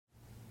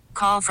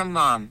call from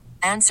mom.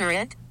 Answer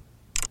it.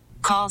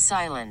 Call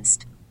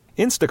silenced.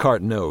 Instacart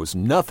knows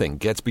nothing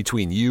gets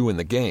between you and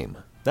the game.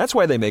 That's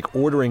why they make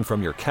ordering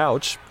from your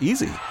couch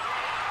easy.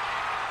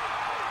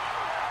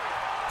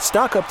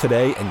 Stock up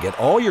today and get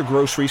all your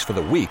groceries for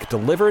the week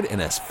delivered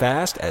in as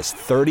fast as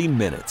 30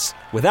 minutes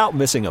without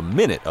missing a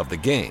minute of the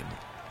game.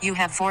 You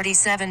have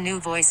 47 new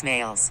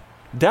voicemails.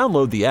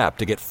 Download the app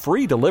to get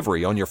free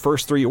delivery on your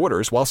first 3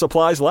 orders while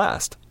supplies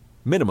last.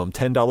 Minimum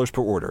 $10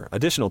 per order.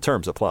 Additional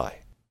terms apply.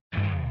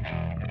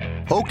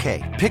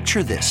 Okay,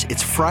 picture this.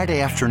 It's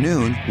Friday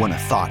afternoon when a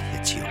thought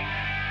hits you.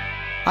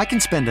 I can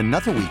spend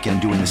another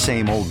weekend doing the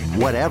same old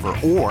whatever,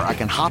 or I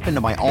can hop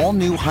into my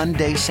all-new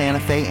Hyundai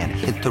Santa Fe and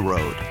hit the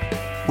road.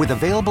 With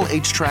available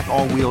H-Track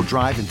all-wheel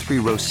drive and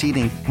 3-row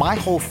seating, my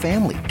whole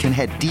family can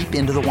head deep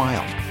into the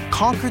wild.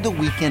 Conquer the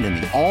weekend in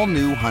the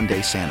all-new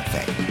Hyundai Santa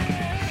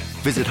Fe.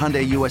 Visit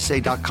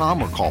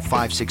HyundaiUSA.com or call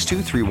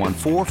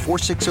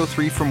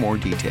 562-314-4603 for more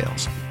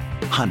details.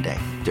 Hyundai,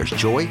 there's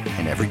joy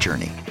in every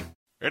journey.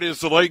 It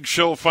is the Lake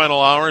Show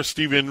final hour.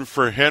 Steve in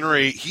for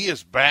Henry. He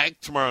is back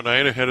tomorrow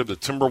night ahead of the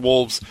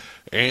Timberwolves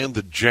and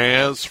the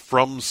Jazz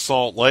from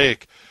Salt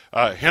Lake.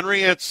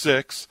 Henry at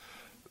 6.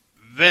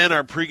 Then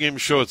our pregame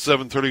show at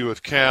 7:30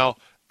 with Cal.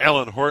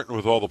 Alan Horton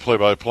with all the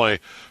play-by-play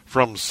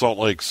from Salt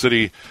Lake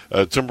City.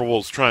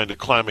 Timberwolves trying to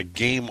climb a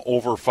game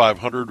over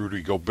 500.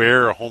 Rudy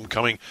Gobert, a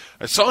homecoming.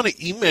 I saw in an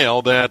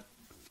email that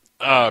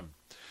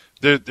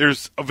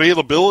there's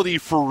availability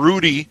for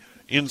Rudy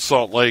in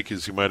Salt Lake,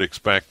 as you might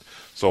expect.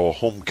 So a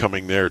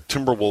homecoming there.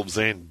 Timberwolves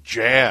and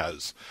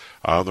Jazz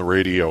on the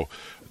radio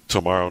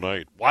tomorrow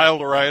night. Wild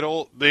or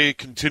Idle, they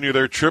continue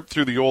their trip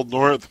through the Old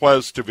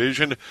Northwest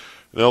Division.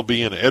 They'll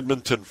be in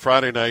Edmonton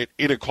Friday night,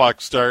 8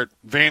 o'clock start.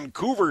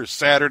 Vancouver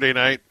Saturday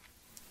night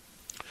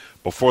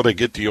before they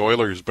get the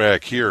Oilers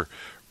back here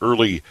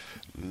early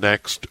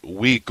next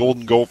week.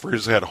 Golden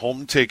Gophers at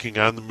home taking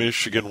on the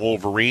Michigan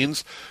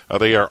Wolverines.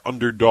 They are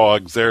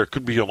underdogs there. It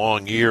could be a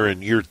long year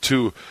in year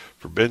 2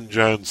 for Ben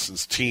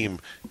Johnson's team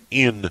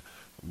in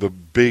the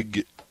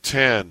Big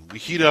Ten. We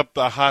heat up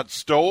the hot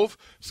stove.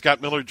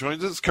 Scott Miller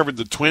joins us, covered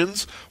the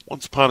Twins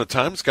once upon a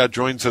time. Scott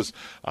joins us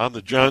on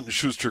the John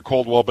Schuster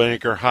Coldwell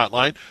Banker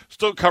hotline.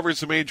 Still covers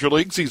the major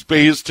leagues. He's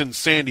based in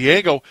San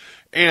Diego.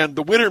 And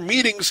the winter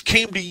meetings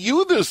came to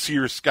you this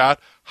year,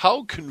 Scott.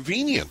 How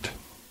convenient.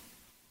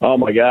 Oh,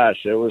 my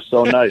gosh. It was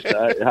so nice.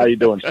 How you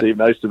doing, Steve?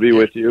 Nice to be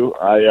with you.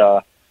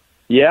 I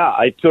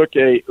took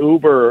a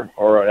Uber,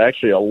 or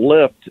actually a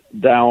Lyft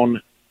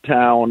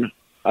downtown.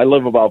 I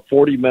live about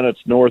 40 minutes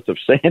north of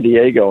San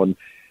Diego, and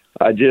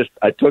I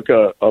took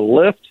a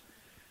Lyft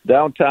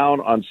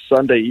downtown on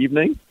Sunday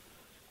evening,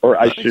 or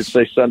I should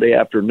say Sunday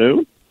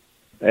afternoon,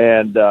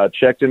 and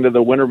checked into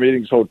the Winter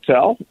Meetings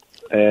Hotel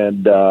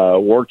and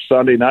worked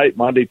Sunday night,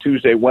 Monday,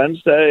 Tuesday,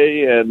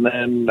 Wednesday, and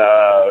then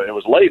it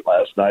was late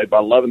last night,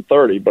 about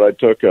 11:30, but I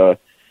took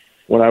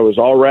when I was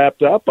all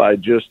wrapped up, I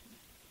just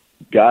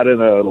got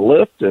in a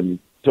Lyft and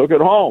took it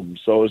home.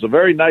 So it was a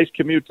very nice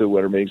commute to the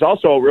Winter Meetings.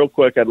 Also, real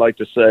quick, I'd like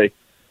to say,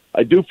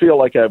 I do feel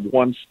like I have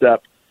one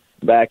step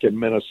back in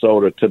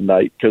Minnesota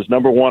tonight because,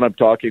 number one, I'm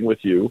talking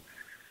with you.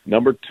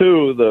 Number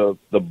two,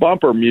 the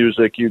bumper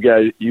music you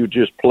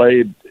just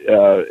played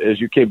as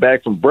you came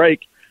back from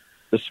break,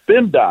 the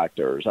Spin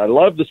Doctors. I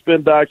love the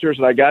Spin Doctors,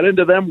 and I got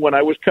into them when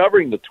I was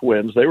covering the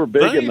Twins. They were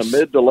big in the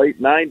mid to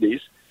late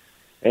 90s,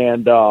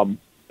 and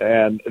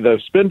the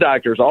Spin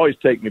Doctors always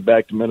take me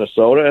back to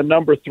Minnesota. And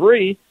number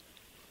three,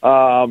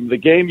 the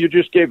game you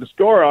just gave the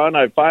score on,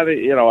 I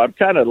finally, I'm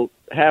kind of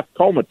half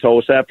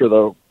comatose after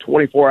the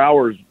 24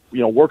 hours,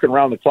 working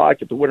around the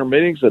clock at the Winter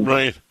Meetings. And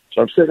right.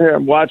 So I'm sitting here,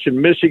 I'm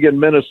watching Michigan,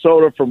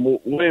 Minnesota from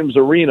Williams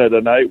Arena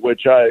tonight,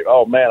 which I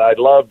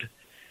loved.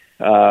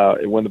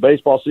 When the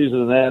baseball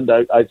season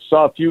ended, I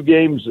saw a few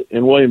games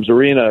in Williams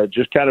Arena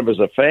just kind of as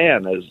a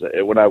fan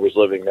when I was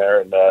living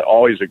there, and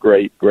always a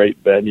great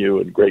venue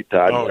and great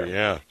time. Oh, there.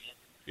 yeah.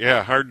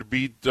 Yeah, hard to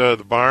beat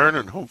the barn,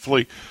 and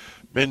hopefully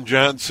Ben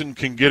Johnson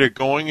can get it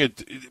going.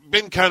 It's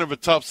been kind of a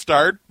tough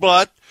start,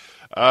 but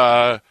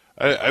I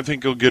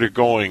think he'll get it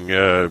going.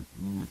 It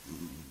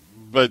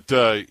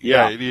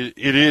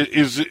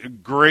is a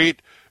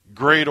great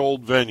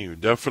old venue,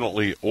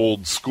 definitely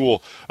old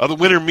school. The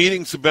Winter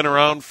Meetings have been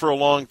around for a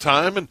long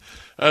time, and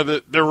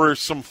there were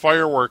some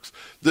fireworks.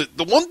 The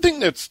one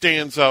thing that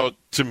stands out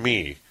to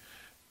me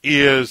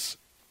is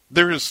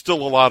there is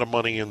still a lot of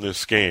money in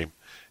this game,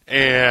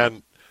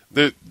 and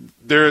there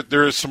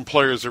are some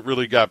players that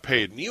really got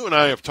paid. And you and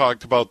I have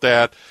talked about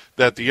that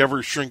the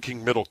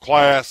ever-shrinking middle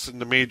class in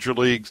the major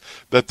leagues,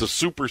 that the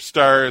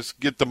superstars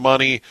get the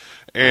money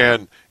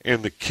and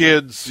the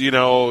kids,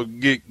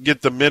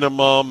 get the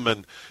minimum,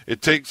 and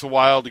it takes a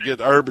while to get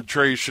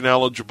arbitration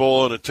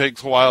eligible, and it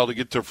takes a while to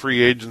get to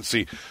free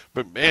agency.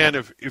 But, man,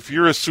 if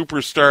you're a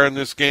superstar in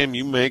this game,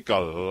 you make a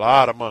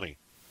lot of money.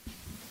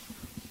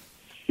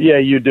 Yeah,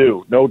 you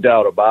do. No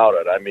doubt about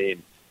it. I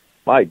mean,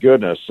 my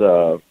goodness,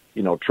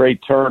 Trey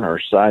Turner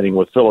signing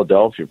with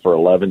Philadelphia for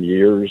 11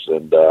 years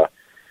and,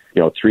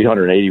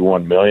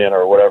 $381 million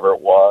or whatever it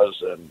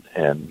was.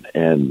 And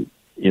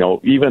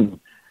even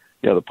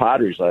the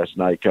Padres last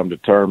night come to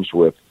terms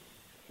with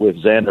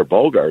Xander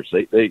Bogaerts.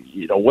 They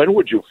when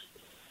would you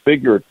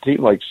figure a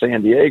team like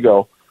San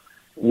Diego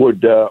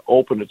would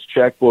open its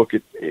checkbook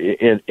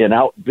and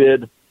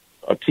outbid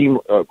a team,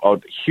 a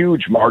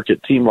huge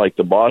market team like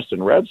the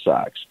Boston Red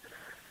Sox?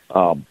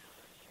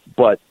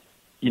 But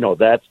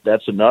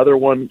that's another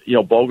one.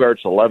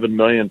 Bogaerts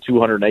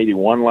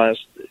 $11,281,000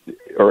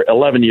 or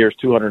 11 years,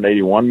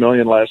 $281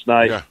 million last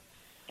night.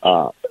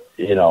 Yeah.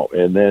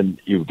 And then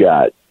you've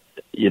got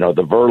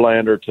the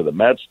Verlander to the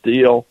Mets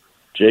deal.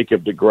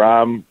 Jacob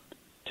deGrom,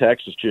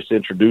 Texas just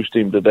introduced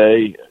him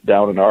today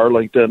down in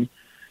Arlington.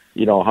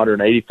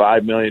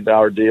 $185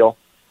 million deal.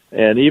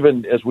 And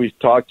even as we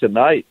talked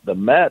tonight, the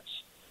Mets,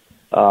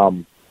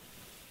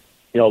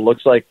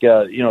 looks like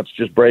it's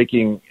just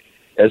breaking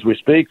as we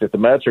speak that the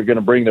Mets are going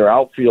to bring their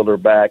outfielder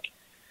back,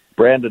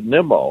 Brandon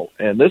Nimmo,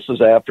 and this is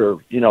after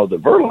the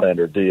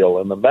Verlander deal.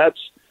 And the Mets,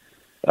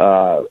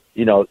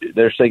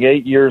 they're saying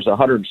 8 years,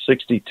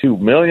 $162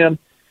 million.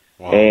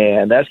 Wow.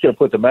 And that's going to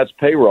put the Mets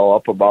payroll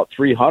up about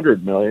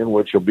 $300 million,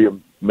 which will be a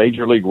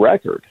major league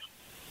record.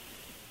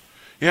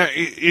 Yeah,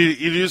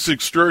 it is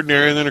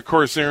extraordinary. And then, of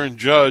course, Aaron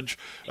Judge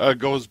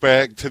goes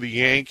back to the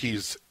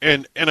Yankees.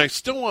 And I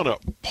still want to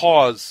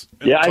pause.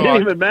 And I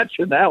didn't even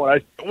mention that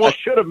one. I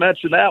should have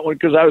mentioned that one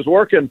because I was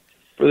working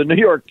for the New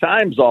York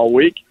Times all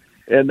week,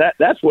 and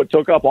that's what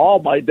took up all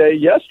my day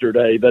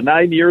yesterday, the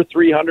 9-year,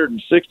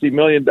 $360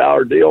 million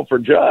deal for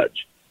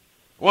Judge.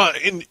 Well,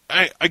 and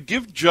I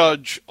give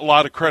Judge a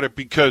lot of credit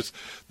because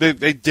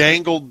they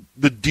dangled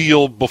the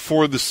deal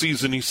before the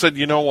season. He said,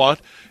 you know what?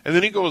 And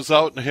then he goes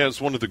out and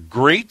has one of the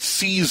great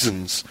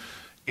seasons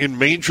in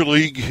Major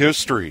League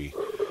history.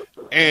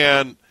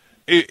 And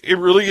it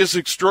really is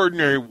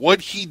extraordinary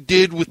what he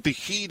did with the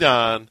heat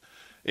on.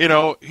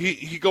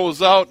 He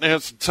goes out and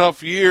has a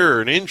tough year,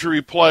 an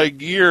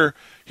injury-plagued year.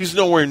 He's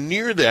nowhere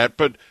near that,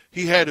 but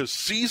he had a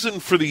season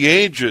for the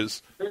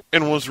ages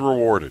and was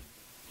rewarded.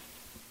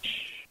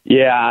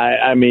 Yeah,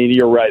 I mean,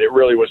 you're right. It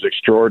really was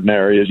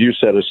extraordinary. As you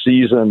said, a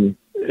season,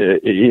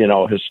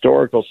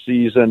 historical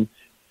season.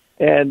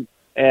 And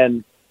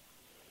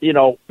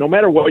no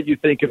matter what you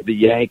think of the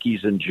Yankees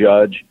and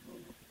Judge,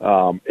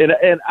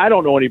 and I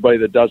don't know anybody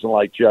that doesn't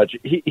like Judge.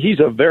 He's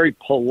a very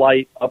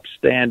polite,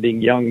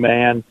 upstanding young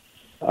man,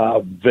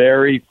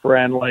 very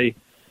friendly.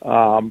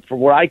 From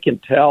what I can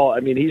tell,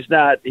 I mean, he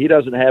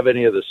doesn't have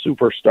any of the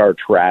superstar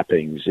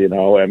trappings, I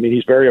mean,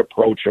 he's very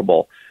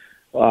approachable.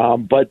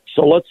 But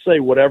so let's say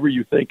whatever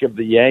you think of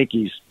the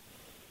Yankees,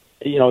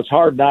 it's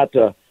hard not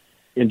to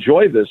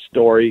enjoy this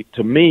story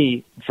to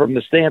me from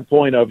the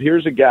standpoint of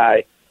here's a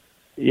guy,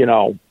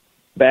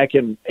 back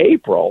in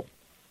April,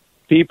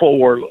 people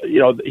were,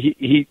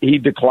 he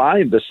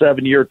declined the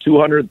 7-year,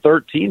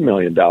 $213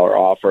 million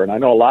offer. And I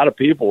know a lot of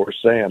people were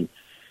saying,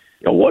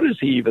 what is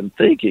he even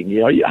thinking?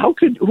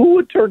 Who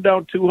would turn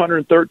down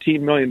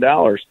 $213 million?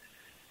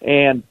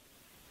 And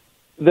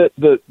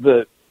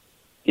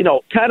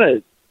kind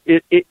of,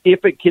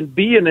 if it can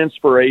be an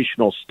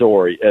inspirational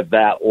story at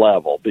that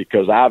level,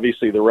 because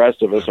obviously the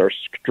rest of us are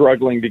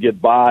struggling to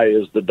get by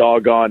as the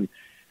doggone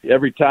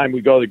every time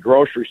we go to the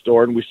grocery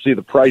store and we see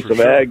the price of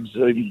eggs,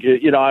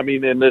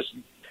 and this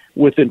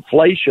with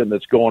inflation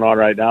that's going on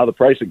right now, the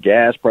price of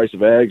gas, price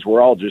of eggs,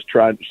 we're all just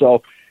trying.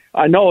 So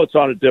I know it's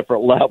on a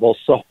different level.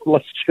 So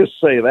let's just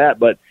say that,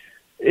 but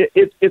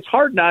it's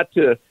hard not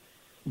to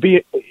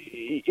be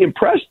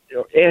impressed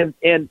and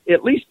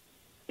at least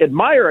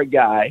admire a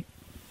guy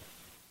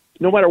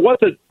no matter what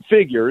the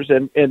figures,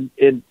 and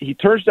he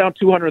turns down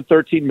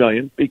 $213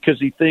 million because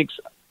he thinks,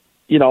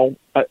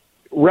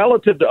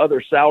 relative to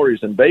other salaries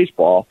in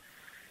baseball,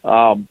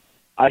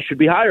 I should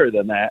be higher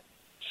than that.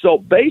 So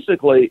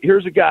basically,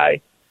 here's a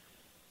guy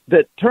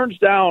that turns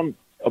down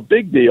a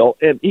big deal,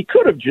 and he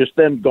could have just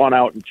then gone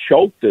out and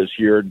choked this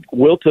year,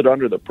 wilted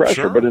under the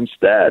pressure, Sure. But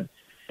instead,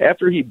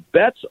 after he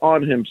bets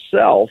on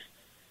himself,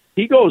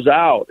 he goes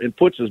out and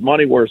puts his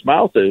money where his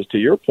mouth is, to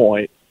your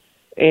point,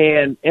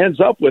 and ends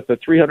up with a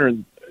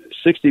 $360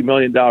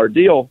 million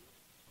deal,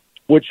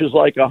 which is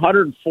like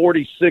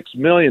 $146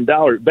 million.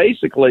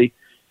 Basically,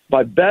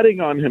 by betting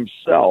on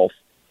himself,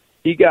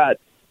 he got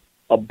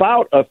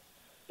about a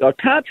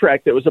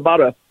contract that was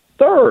about a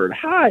third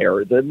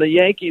higher than the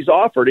Yankees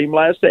offered him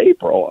last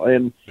April.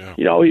 And,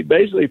 he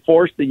basically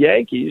forced the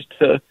Yankees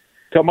to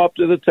come up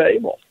to the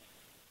table.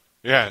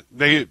 Yeah,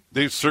 they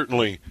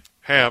certainly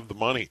have the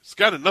money.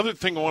 Scott, another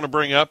thing I want to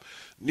bring up,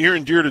 near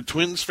and dear to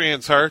Twins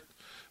fans' heart,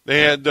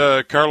 they had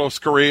Carlos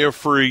Correa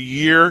for a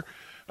year.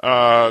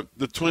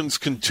 The Twins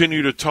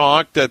continue to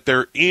talk that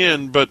they're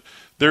in, but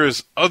there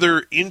is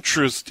other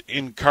interest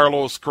in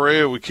Carlos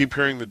Correa. We keep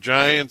hearing the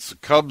Giants, the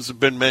Cubs have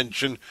been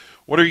mentioned.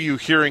 What are you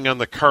hearing on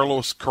the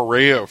Carlos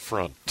Correa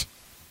front?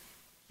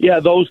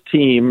 Yeah, those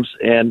teams,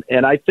 and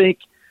I think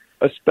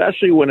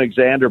especially when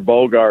Xander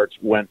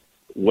Bogaerts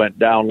went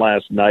down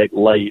last night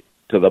late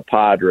to the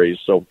Padres,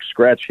 so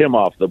scratch him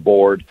off the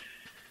board.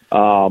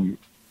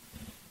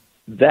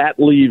 That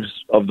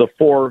leaves, of the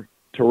four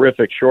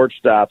terrific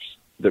shortstops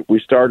that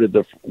we started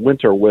the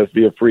winter with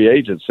via free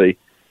agency,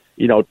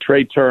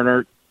 Trey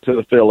Turner to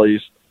the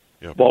Phillies,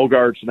 Yep.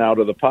 Bogart's now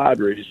to the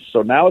Padres.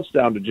 So now it's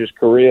down to just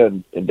Correa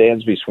and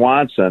Dansby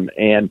Swanson.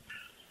 And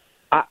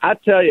I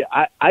tell you,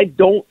 I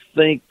don't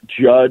think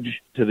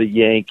Judge to the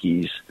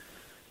Yankees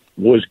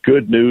was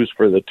good news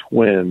for the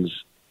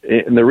Twins.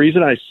 And the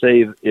reason I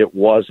say it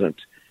wasn't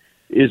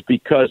is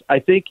because I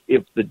think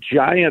if the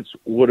Giants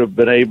would have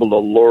been able to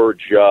lure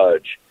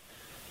Judge,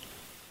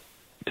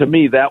 to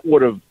me that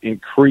would have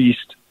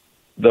increased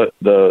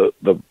the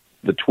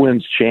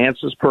Twins'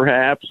 chances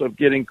perhaps of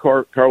getting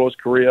Carlos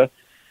Correa.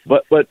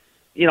 But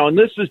you know, and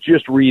this is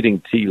just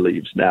reading tea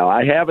leaves now.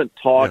 I haven't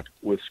talked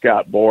with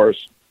Scott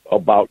Boras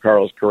about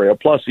Carlos Correa.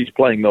 Plus, he's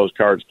playing those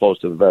cards close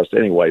to the vest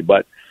anyway.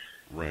 But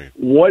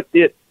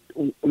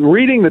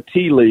reading the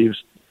tea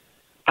leaves,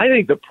 I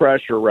think the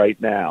pressure right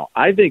now,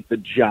 I think the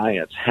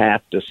Giants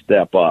have to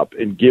step up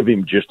and give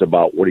him just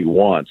about what he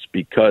wants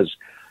because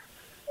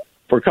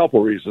for a couple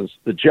of reasons.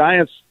 The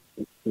Giants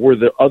were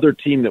the other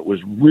team that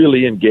was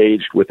really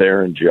engaged with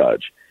Aaron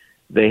Judge.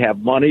 They have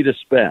money to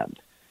spend.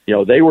 You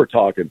know, they were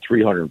talking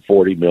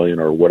 $340 million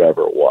or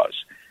whatever it was.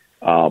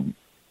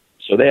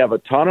 So they have a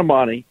ton of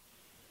money.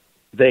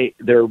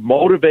 They're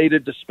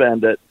motivated to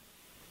spend it,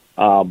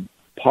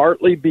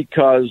 partly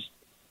because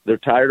they're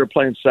tired of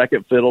playing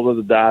second fiddle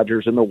to the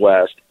Dodgers in the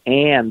West,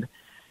 and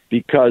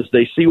because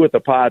they see what the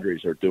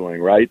Padres are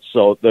doing, right?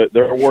 So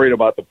they're worried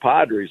about the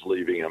Padres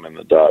leaving them in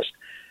the dust.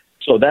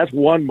 So that's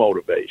one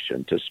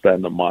motivation to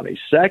spend the money.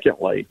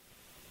 Secondly,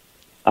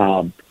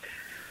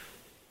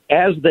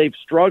 as they've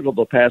struggled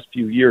the past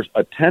few years,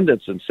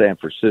 attendance in San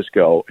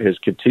Francisco has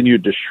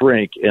continued to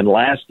shrink. And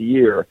last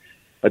year,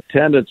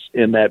 attendance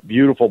in that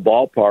beautiful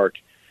ballpark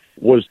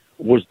was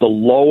the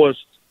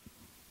lowest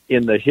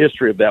in the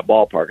history of that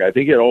ballpark. I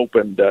think it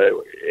opened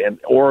in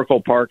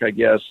Oracle Park, I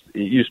guess.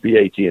 It used to be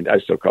AT&T. I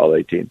still call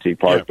it AT&T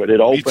Park, yeah, but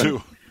it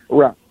opened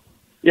around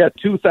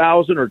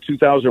 2000 or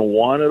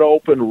 2001. It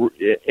opened,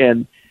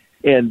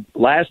 and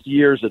last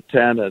year's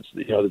attendance,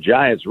 you know, the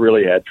Giants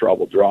really had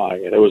trouble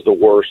drawing, and it was the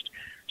worst.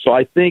 So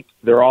I think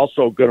they're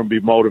also going to be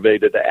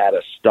motivated to add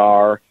a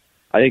star.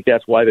 I think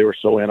that's why they were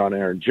so in on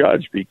Aaron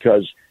Judge,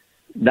 because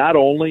not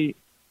only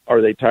are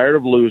they tired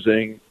of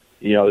losing,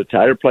 you know, they're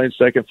tired of playing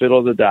second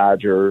fiddle to the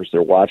Dodgers,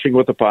 they're watching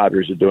what the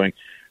Padres are doing,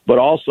 but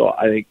also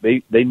I think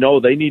they know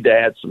they need to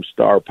add some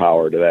star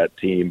power to that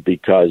team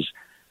because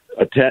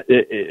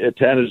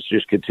attendance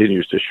just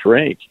continues to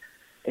shrink,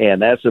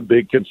 and that's a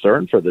big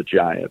concern for the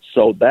Giants.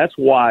 So that's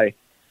why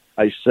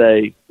I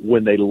say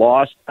when they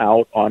lost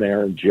out on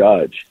Aaron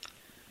Judge,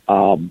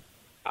 I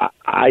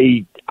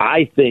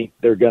think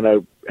they're going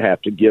to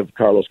have to give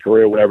Carlos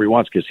Correa whatever he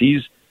wants because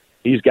he's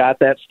got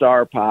that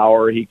star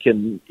power. He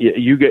can,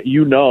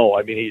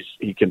 I mean,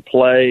 he can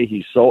play.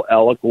 He's so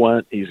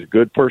eloquent. He's a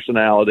good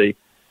personality.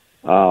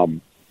 I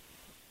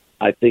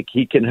think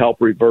he can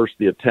help reverse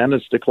the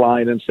attendance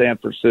decline in San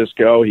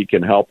Francisco. He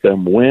can help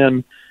them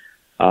win.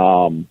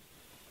 You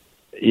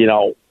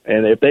know,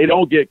 and if they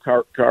don't get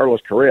Carlos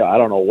Correa, I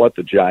don't know what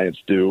the Giants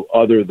do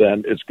other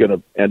than it's going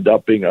to end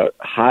up being a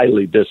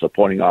highly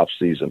disappointing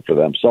offseason for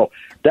them. So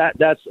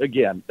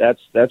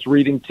that's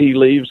reading tea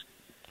leaves.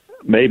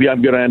 Maybe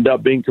I'm going to end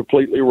up being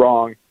completely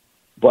wrong,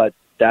 but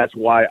that's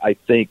why I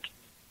think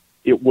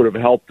it would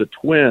have helped the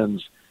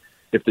Twins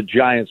if the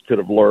Giants could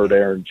have lured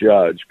Aaron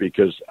Judge,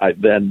 because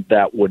then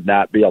that would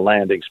not be a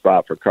landing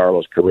spot for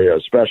Carlos Correa,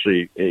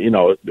 especially, you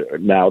know,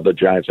 now the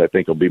Giants, I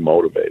think, will be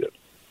motivated.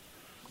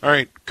 All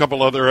right, a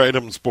couple other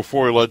items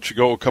before I let you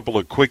go, a couple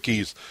of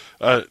quickies.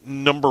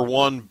 Number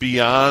one,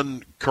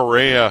 beyond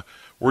Correa,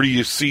 where do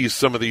you see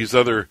some of these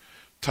other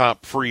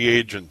top free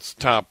agents,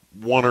 top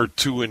one or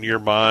two in your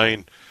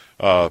mind,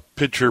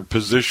 pitcher,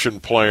 position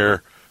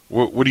player?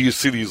 What do you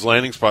see these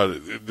landing spots?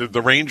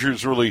 The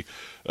Rangers really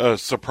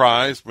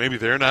surprised. Maybe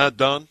they're not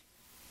done.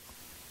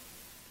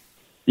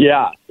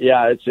 Yeah,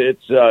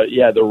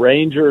 the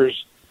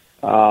Rangers.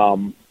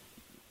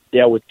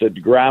 With the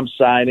DeGrom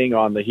signing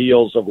on the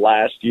heels of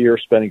last year,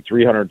 spending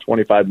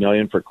 $325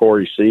 million for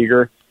Corey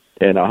Seager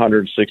and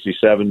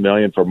 $167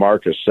 million for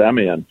Marcus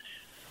Semien.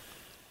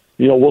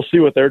 You know, we'll see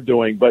what they're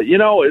doing, but you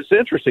know, it's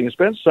interesting. It's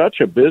been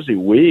such a busy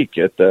week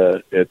at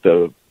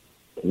the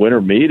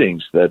winter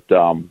meetings that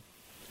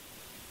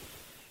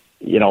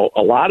you know,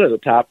 a lot of the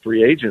top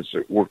free agents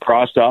were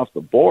crossed off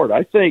the board.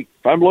 I think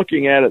if I'm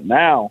looking at it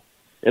now,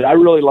 and I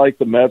really like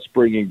the Mets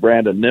bringing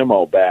Brandon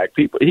Nimmo back.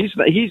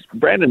 He's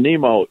Brandon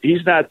Nimmo.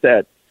 He's not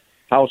that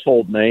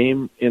household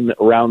name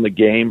around the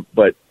game,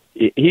 but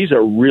he's a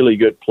really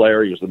good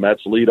player. He was the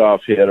Mets'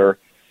 leadoff hitter.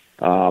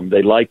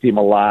 They liked him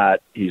a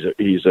lot.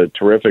 He's a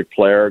terrific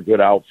player, good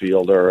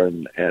outfielder,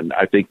 and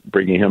I think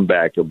bringing him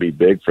back will be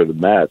big for the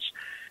Mets.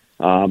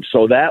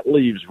 So that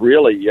leaves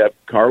really you have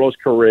Carlos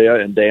Correa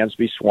and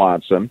Dansby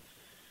Swanson,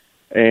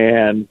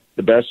 and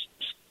the best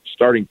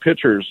starting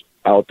pitchers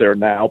out there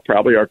now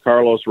probably are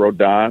Carlos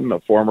Rodon, the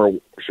former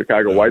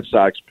Chicago White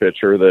Sox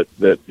pitcher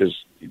that is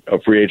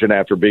a free agent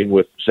after being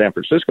with San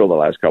Francisco the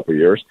last couple of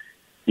years.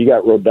 You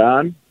got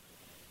Rodon,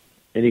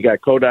 and you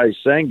got Kodai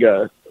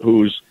Senga,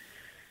 who's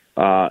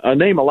a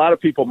name a lot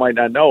of people might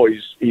not know.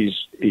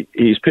 He's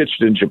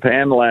pitched in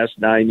Japan the last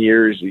 9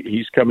 years.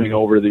 He's coming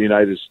over to the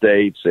United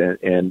States,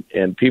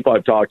 and people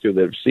I've talked to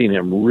that have seen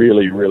him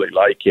really, really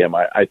like him.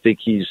 I think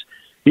he's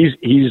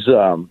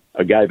a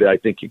guy that I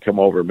think can come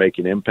over and make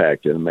an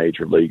impact in the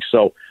major league.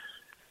 So,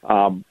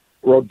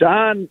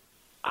 Rodon,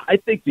 I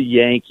think the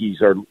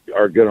Yankees are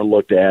going to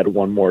look to add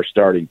one more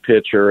starting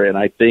pitcher, and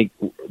I think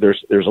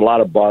there's a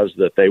lot of buzz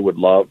that they would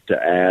love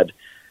to add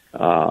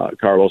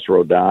Carlos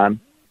Rodon.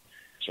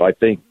 So I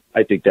think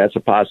that's a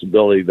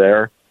possibility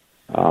there.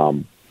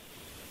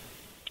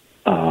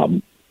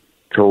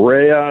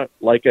 Correa,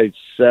 like I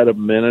said a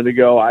minute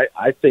ago,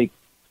 I think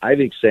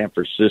San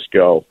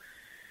Francisco,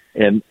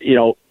 and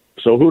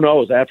so who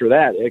knows after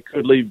that? It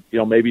could leave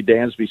maybe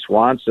Dansby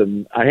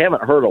Swanson. I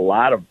haven't heard a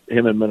lot of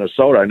him in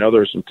Minnesota. I know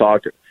there's some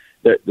talk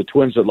that the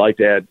Twins would like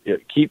to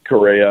keep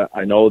Correa.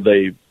 I know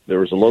there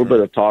was a little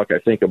bit of talk I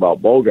think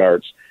about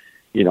Bogarts.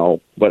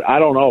 But I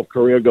don't know if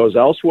Correa goes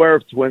elsewhere,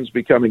 if Twins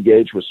become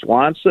engaged with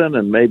Swanson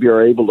and maybe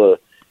are able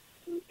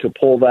to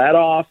pull that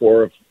off,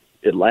 or if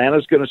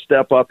Atlanta's going to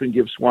step up and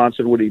give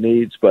Swanson what he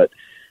needs. But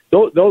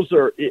those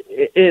are,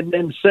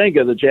 and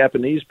Senga, the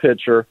Japanese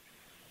pitcher,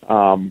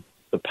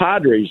 the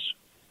Padres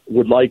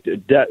would like to,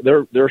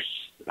 they're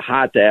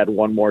hot to add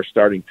one more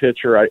starting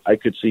pitcher. I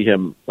could see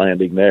him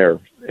landing there,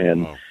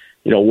 and,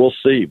 we'll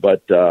see.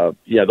 But,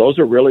 those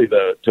are really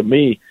to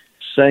me,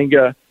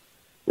 Senga,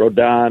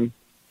 Rodon,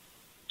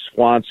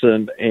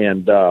 Swanson,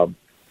 and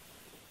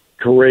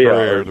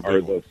Correa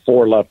are the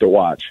four left to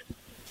watch.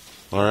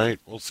 All right.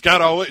 Well, Scott,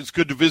 always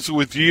good to visit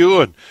with you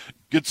and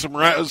get some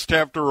rest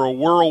after a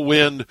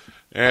whirlwind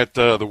at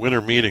the winter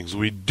meetings.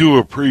 We do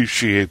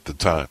appreciate the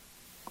time.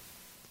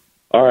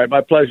 All right. My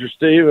pleasure,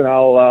 Steve, and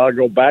I'll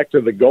go back to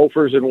the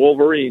Gophers and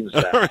Wolverines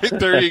now. All right.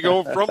 There you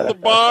go, from the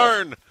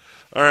barn.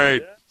 All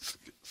right.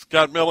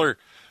 Scott Miller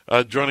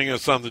joining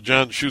us on the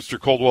John Schuster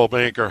Coldwell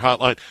Banker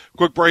Hotline.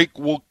 Quick break.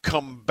 We'll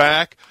come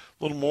back.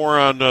 A little more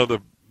on the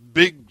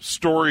big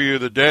story of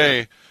the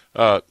day,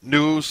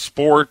 news,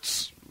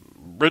 sports.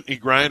 Brittany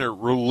Griner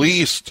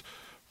released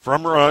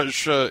from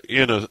Russia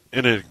in an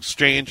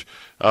exchange.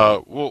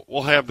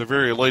 We'll have the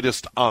very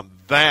latest on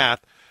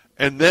that.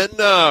 And then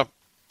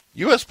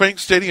U.S. Bank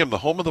Stadium, the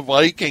home of the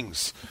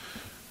Vikings,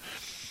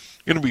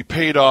 going to be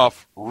paid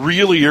off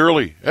really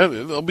early.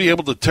 They'll be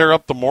able to tear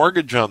up the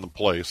mortgage on the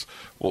place.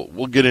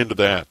 We'll get into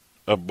that.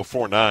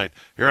 Before 9.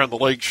 Here on the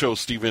Lake Show,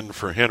 Steve in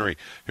for Henry,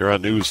 here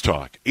on News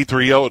Talk,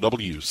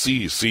 830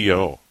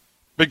 WCCO.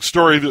 Big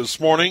story this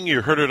morning.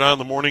 You heard it on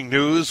the morning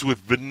news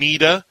with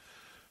Vanita.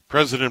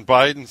 President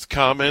Biden's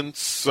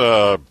comments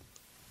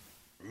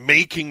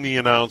making the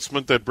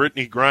announcement that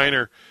Brittany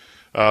Griner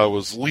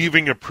was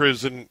leaving a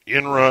prison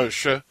in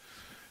Russia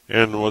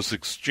and was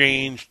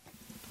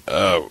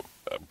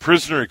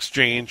prisoner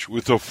exchange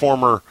with a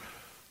former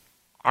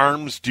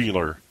arms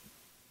dealer.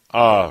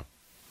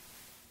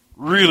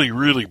 Really,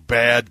 really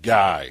bad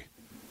guy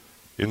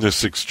in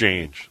this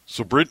exchange.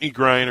 So Brittany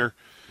Griner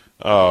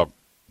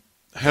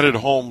headed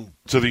home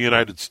to the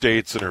United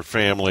States and her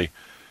family,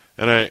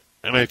 and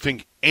I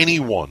think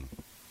anyone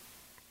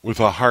with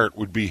a heart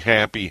would be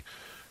happy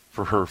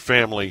for her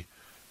family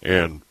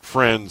and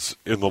friends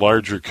in the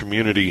larger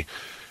community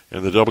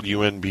and the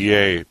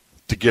WNBA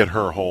to get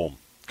her home,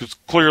 because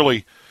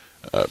clearly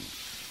the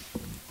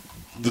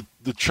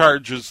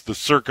charges, the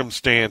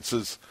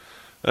circumstances.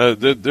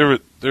 There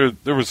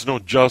was no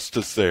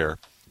justice there.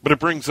 But it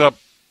brings up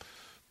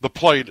the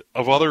plight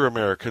of other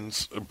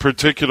Americans,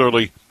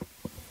 particularly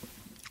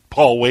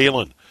Paul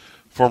Whelan,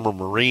 former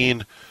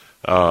Marine,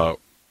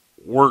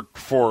 worked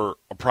for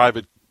a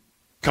private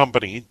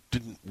company,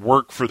 didn't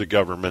work for the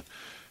government,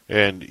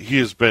 and he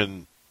has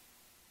been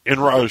in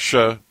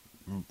Russia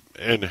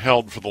and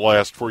held for the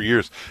last 4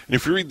 years. And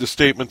if you read the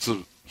statements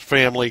of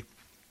family,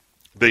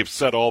 they've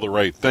said all the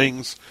right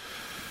things.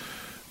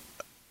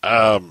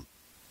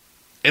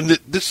 And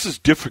this is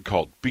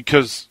difficult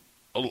because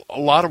a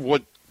lot of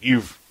what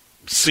you've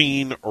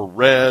seen or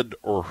read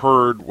or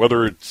heard,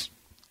 whether it's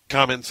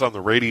comments on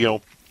the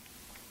radio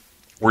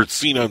or it's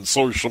seen on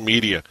social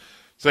media,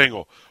 saying,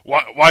 well,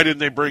 why didn't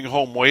they bring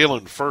home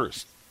Whelan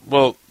first?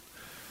 Well,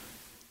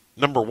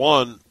 number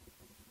one,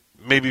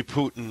 maybe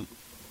Putin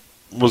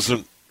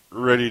wasn't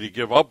ready to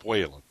give up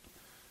Whelan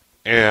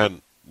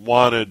and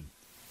wanted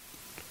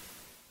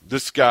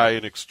this guy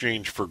in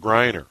exchange for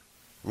Griner.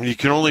 I mean, you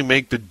can only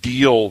make the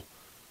deal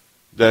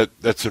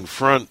that's in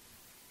front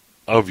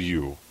of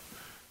you,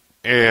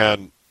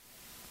 and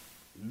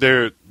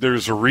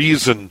there's a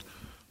reason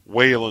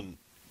Whelan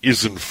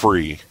isn't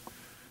free,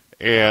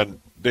 and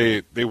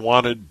they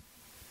wanted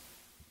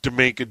to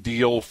make a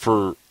deal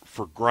for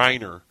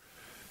Griner,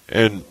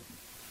 and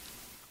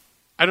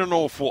I don't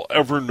know if we'll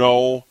ever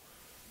know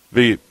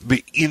the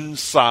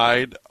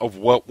inside of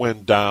what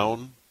went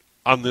down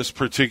on this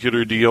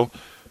particular deal,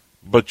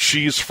 but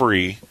she's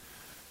free,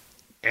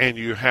 and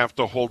you have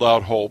to hold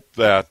out hope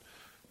that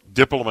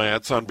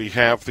diplomats on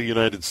behalf of the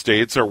United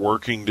States are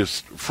working to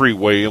free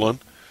Whelan,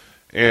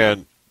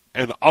 and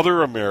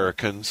other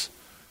Americans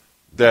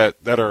that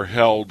are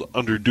held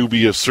under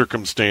dubious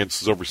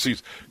circumstances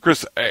overseas.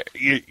 Chris,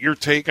 your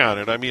take on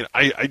it? I mean,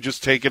 I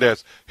just take it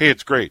as, hey,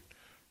 it's great.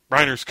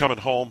 Griner's coming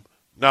home.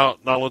 Now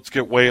let's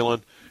get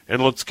Whalen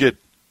and let's get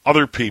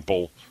other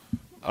people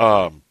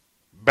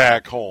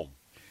back home.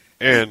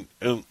 And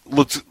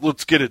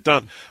let's get it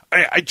done.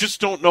 I just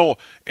don't know,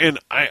 and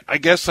I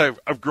guess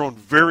I've grown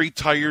very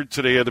tired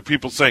today of the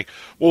people saying,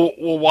 well,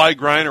 why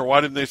Griner?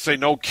 Why didn't they say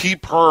no?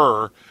 Keep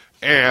her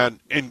and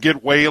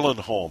get Whalen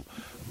home.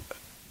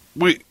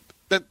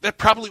 That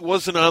probably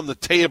wasn't on the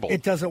table.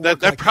 It doesn't work.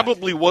 That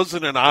probably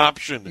wasn't an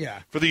option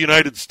for the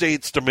United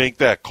States to make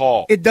that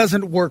call. It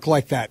doesn't work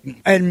like that.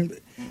 And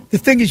the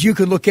thing is, you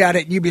could look at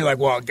it and you'd be like,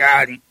 well,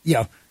 God,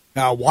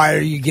 why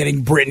are you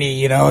getting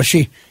Brittany?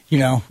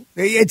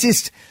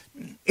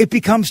 It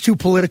becomes too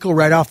political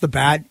right off the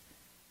bat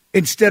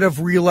instead of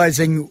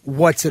realizing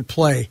what's at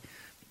play.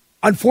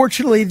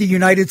 Unfortunately, the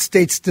United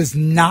States does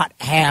not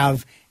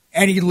have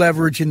any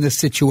leverage in this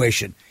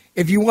situation.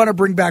 If you want to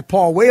bring back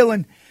Paul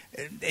Whalen,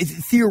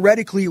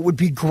 theoretically it would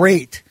be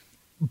great.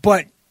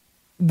 But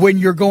when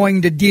you're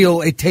going to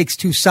deal, it takes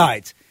two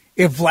sides.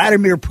 If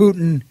Vladimir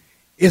Putin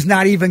is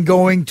not even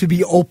going to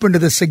be open to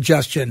the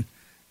suggestion,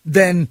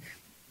 then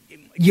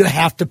you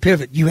have to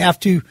pivot. You have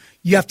to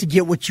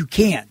get what you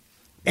can.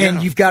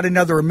 And you've got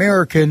another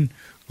American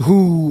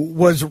who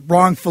was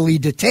wrongfully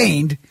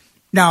detained.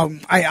 Now,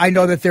 I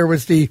know that there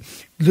was a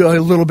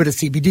little bit of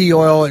CBD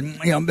oil,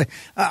 and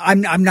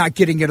I'm not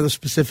getting into the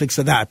specifics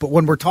of that. But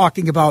when we're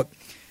talking about,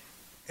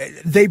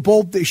 they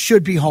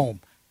should be home,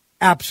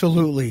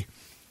 absolutely.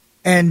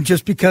 And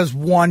just because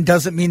one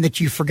doesn't mean that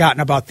you've forgotten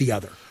about the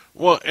other.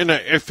 Well, and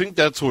I think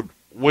that's what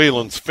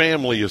Whalen's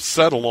family has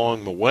said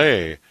along the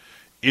way,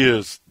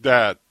 is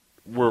that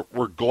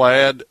we're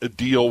glad a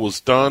deal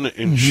was done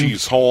and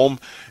she's home.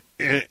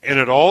 And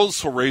it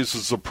also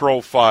raises the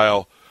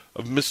profile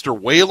of Mr.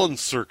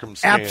 Whalen's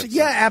circumstances.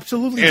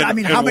 Absolutely.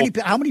 And,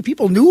 how many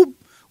people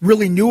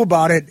really knew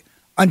about it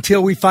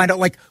until we find out?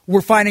 Like,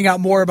 we're finding out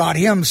more about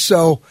him.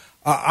 So,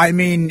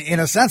 in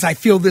a sense, I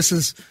feel this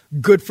is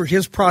good for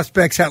his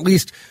prospects, at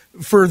least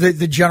for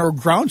the general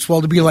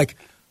groundswell, to be like,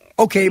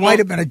 okay, it might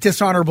have been a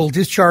dishonorable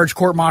discharge,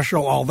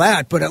 court-martial, all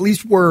that, but at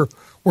least we're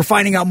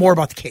finding out more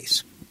about the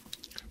case.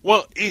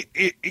 Well,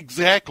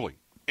 exactly.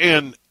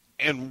 And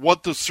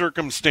what the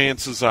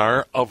circumstances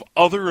are of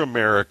other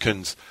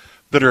Americans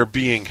that are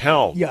being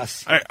held.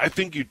 Yes. I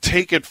think you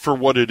take it for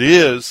what it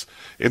is,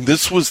 and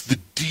this was the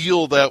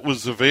deal that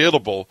was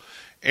available,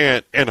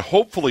 and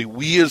hopefully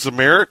we as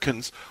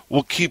Americans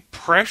will keep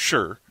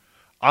pressure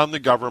on the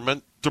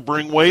government to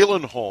bring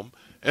Whalen home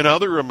and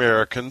other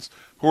Americans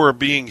who are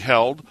being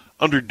held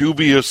under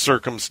dubious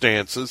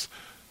circumstances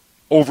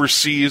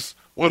overseas,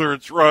 whether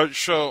it's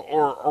Russia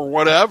or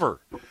whatever.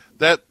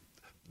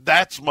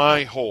 That's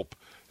my hope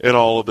in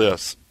all of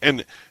this.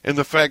 And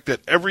the fact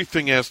that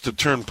everything has to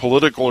turn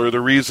political, or the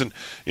reason,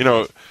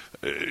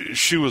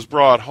 she was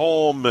brought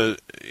home,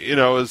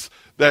 is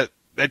that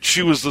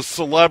she was a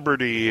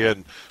celebrity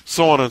and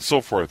so on and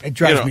so forth. It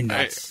drives me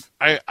nuts.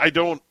 I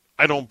don't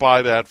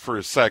buy that for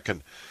a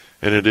second,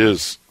 and it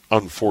is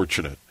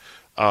unfortunate.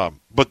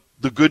 But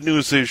the good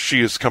news is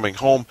she is coming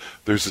home.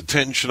 There's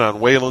attention on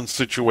Whalen's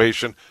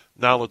situation.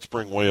 Now let's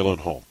bring Whalen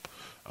home.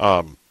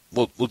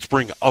 Let's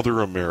bring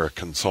other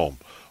Americans home.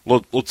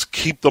 Let's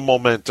keep the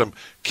momentum,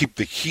 keep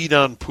the heat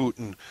on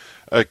Putin,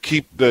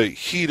 keep the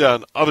heat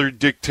on other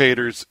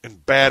dictators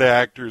and bad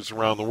actors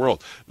around the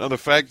world. Now, the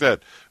fact that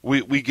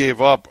we gave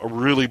up a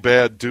really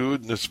bad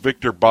dude in this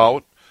Victor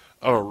Bout,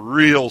 a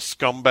real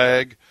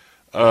scumbag,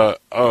 a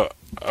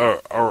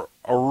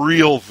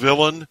real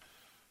villain,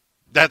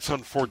 that's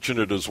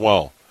unfortunate as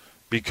well,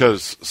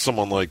 because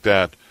someone like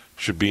that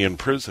should be in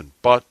prison.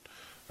 But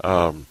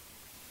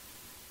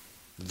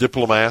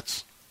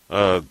diplomats,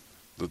 the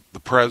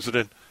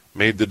president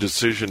made the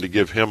decision to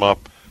give him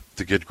up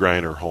to get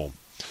Griner home.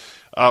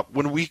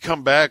 When we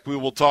come back, we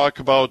will talk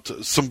about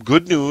some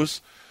good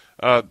news.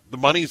 The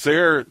money's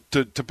there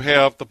to pay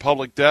off the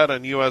public debt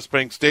on U.S.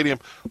 Bank Stadium.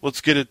 Let's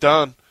get it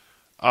done.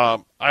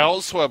 I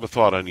also have a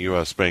thought on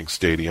U.S. Bank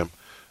Stadium,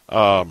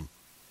 and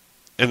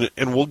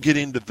we'll get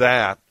into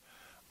that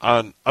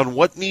on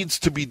what needs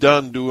to be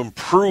done to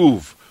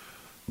improve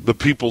the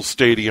People's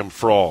Stadium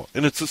for all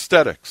and its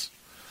aesthetics.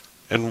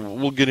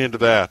 And we'll get into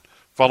that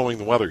following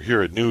the weather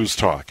here at News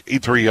Talk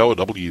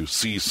 830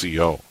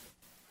 WCCO.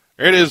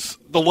 It is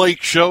the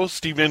Lake Show.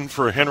 Steve in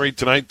for Henry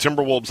tonight.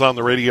 Timberwolves on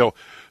the radio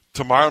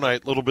tomorrow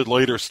night. A little bit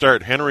later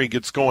start. Henry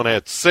gets going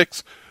at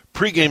 6.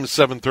 Pre-game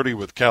 7:30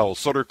 with Cal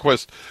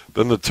Soderquist.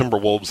 Then the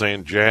Timberwolves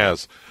and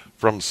Jazz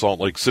from Salt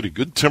Lake City.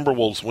 Good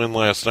Timberwolves win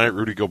last night.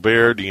 Rudy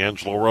Gobert,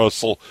 D'Angelo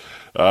Russell.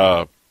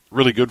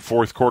 Really good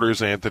fourth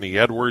quarters. Anthony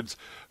Edwards,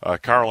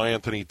 Karl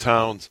Anthony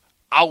Towns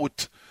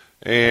out.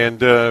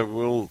 And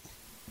we'll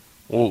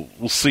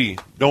see.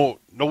 No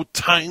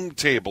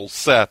timetable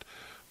set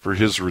for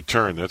his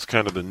return. That's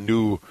kind of the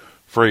new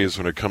phrase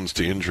when it comes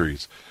to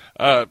injuries.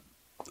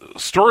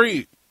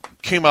 Story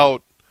came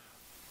out.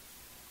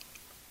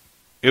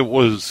 It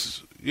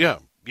was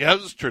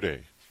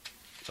yesterday,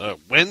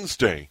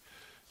 Wednesday,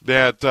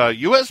 that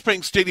U.S.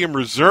 Bank Stadium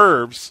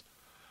reserves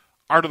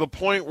are to the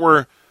point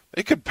where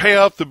they could pay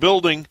off the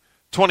building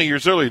 20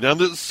 years early. Now,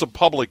 this is a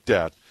public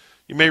debt.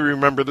 You may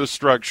remember this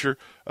structure.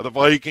 The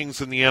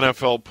Vikings and the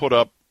NFL put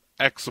up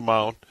X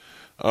amount.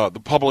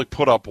 The public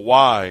put up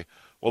Y.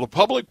 Well, the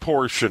public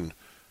portion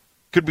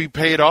could be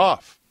paid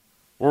off.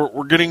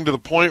 We're getting to the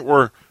point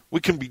where we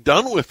can be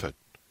done with it.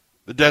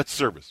 The debt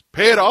service.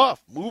 Pay it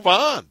off. Move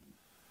on.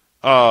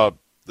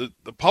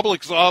 The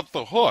public's off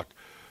the hook.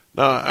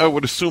 Now, I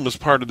would assume as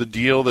part of the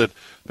deal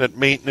that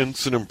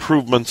maintenance and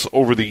improvements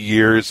over the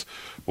years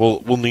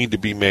will need to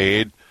be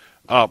made.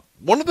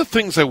 One of the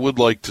things I would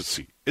like to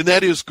see, and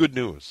that is good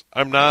news.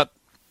 I'm not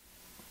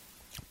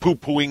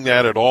poo-pooing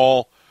that at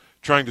all,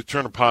 trying to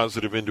turn a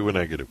positive into a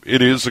negative.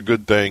 It is a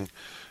good thing.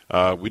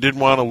 We didn't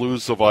want to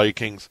lose the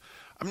Vikings.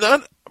 I'm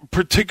not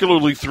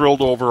particularly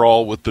thrilled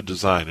overall with the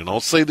design, and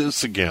I'll say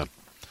this again.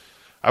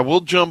 I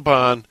will jump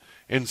on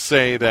and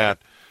say that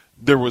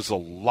there was a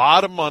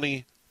lot of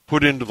money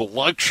put into the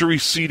luxury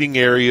seating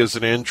areas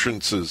and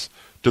entrances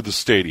to the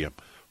stadium.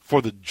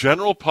 For the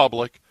general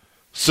public,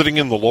 sitting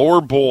in the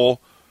lower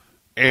bowl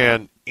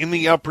and in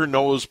the upper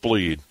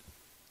nosebleed,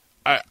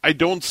 I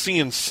don't see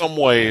in some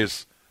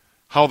ways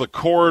how the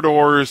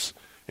corridors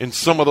in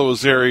some of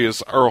those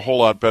areas are a whole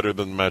lot better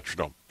than the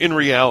Metrodome. In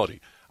reality,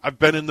 I've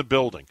been in the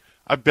building.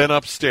 I've been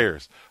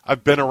upstairs.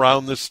 I've been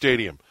around the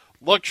stadium.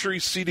 Luxury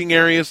seating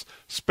areas,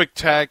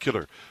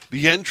 spectacular.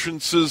 The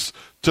entrances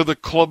to the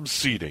club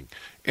seating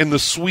and the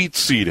suite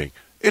seating,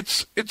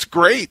 it's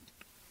great.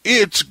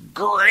 It's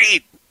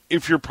great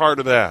if you're part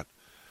of that.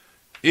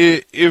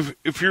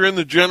 If you're in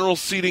the general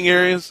seating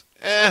areas,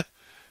 I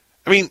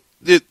mean,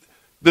 the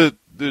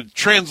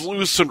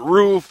translucent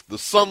roof, the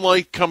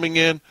sunlight coming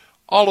in,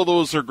 all of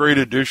those are great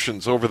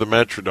additions over the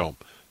Metrodome.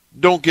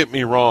 Don't get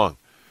me wrong.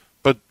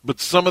 But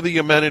some of the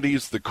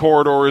amenities, the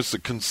corridors, the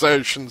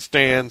concession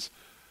stands,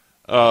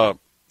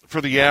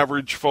 for the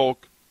average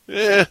folk,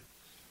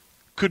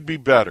 could be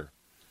better.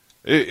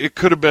 It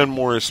could have been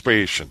more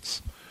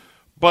spacious.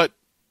 But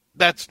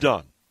that's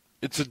done.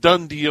 It's a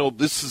done deal.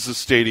 This is the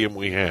stadium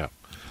we have.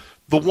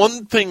 The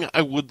one thing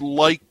I would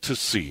like to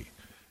see,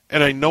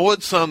 and I know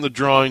it's on the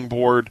drawing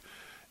board,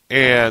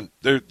 and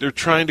they're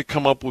trying to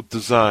come up with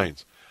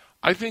designs.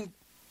 I think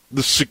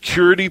the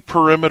security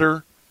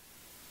perimeter,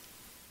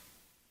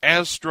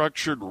 as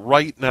structured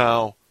right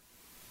now,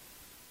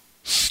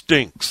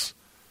 stinks.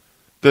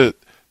 The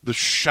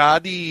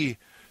shoddy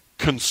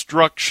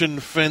construction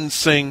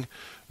fencing,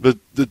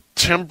 the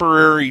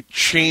temporary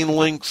chain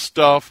link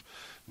stuff,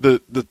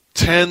 the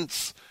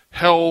tents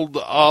held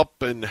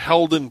up and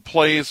held in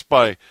place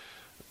by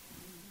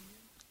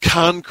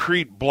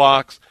concrete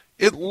blocks.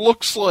 It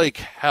looks like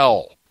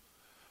hell.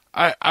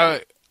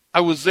 I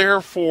was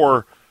there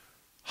for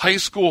high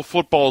school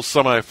football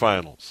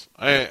semifinals.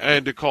 I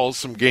had to call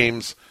some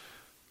games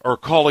or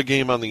call a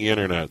game on the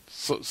internet.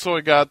 So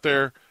I got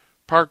there,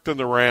 parked on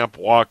the ramp,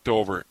 walked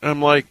over. And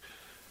I'm like,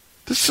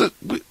 this is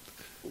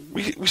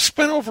we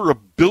spent over $1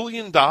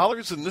 billion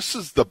and this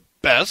is the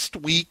best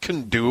we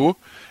can do.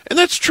 And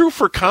that's true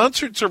for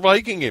concerts or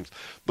Viking games.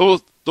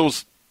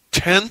 Those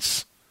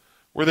tents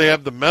where they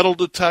have the metal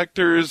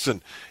detectors,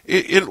 and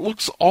it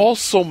looks all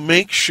so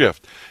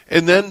makeshift.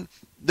 And then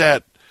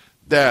that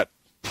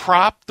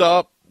propped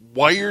up,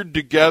 wired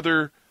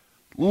together,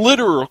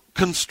 literal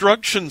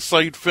construction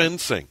site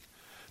fencing.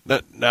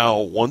 Now,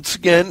 once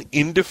again,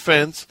 in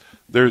defense,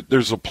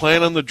 there's a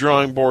plan on the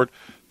drawing board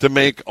to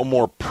make a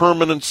more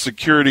permanent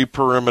security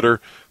perimeter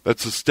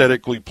that's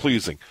aesthetically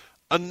pleasing.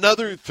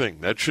 Another thing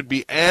that should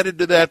be added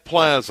to that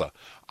plaza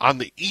on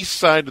the east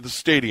side of the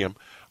stadium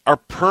are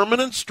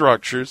permanent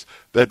structures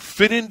that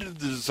fit into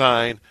the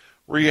design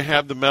where you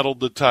have the metal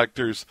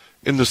detectors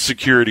and the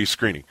security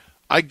screening.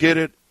 I get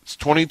it. It's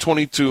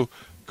 2022,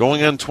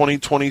 going on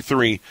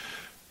 2023.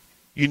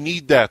 You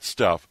need that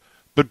stuff.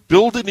 But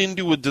build it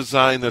into a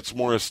design that's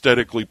more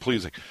aesthetically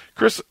pleasing.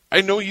 Chris,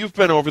 I know you've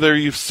been over there.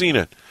 You've seen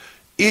it.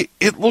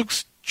 It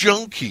looks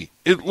junky.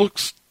 It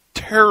looks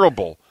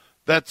terrible.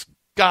 That's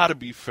got to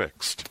be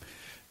fixed.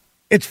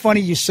 It's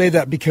funny you say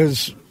that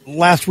because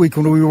last week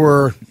when we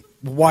were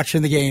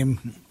watching the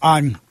game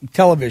on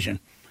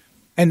television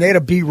and they had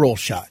a B-roll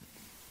shot,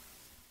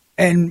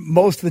 and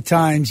most of the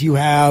times you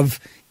have,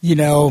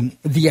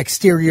 the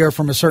exterior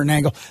from a certain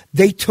angle.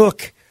 They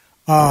took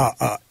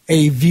a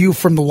view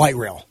from the light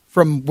rail,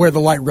 from where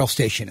the light rail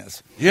station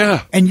is.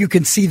 Yeah. And you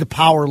can see the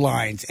power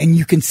lines and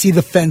you can see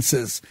the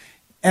fences.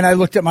 And I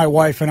looked at my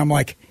wife and I'm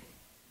like,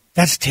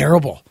 that's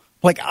terrible.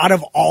 Like, out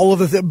of all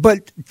of the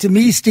but to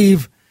me,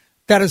 Steve,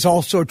 that is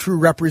also a true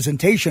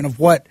representation of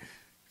what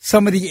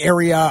some of the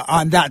area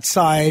on that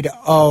side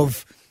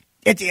of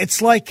it.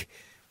 It's like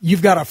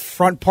you've got a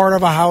front part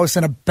of a house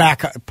and a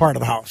back part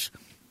of the house.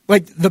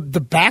 Like the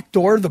back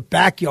door, the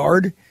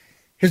backyard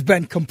has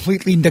been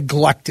completely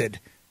neglected.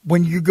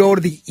 When you go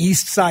to the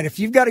east side, if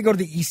you've got to go to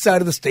the east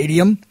side of the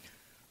stadium,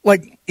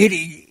 like it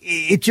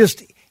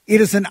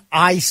is an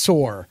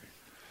eyesore.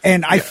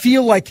 And I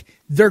feel like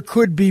there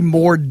could be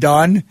more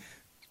done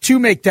to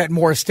make that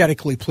more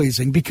aesthetically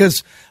pleasing,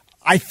 because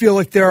I feel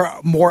like there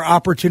are more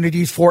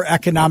opportunities for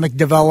economic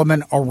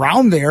development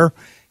around there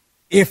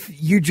if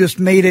you just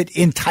made it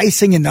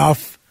enticing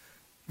enough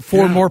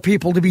for more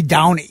people to be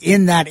down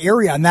in that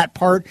area, in that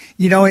part,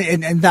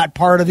 in that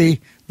part of the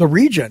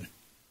region.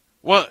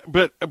 Well,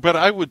 but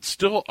I would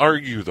still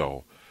argue,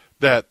 though,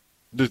 that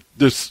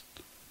this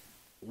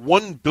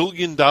 $1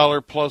 billion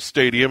plus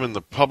stadium and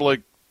the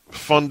public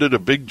funded a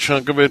big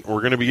chunk of it, and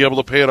we're going to be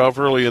able to pay it off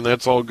early, and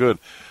that's all good.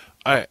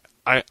 I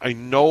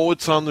know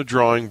it's on the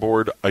drawing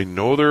board. I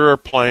know there are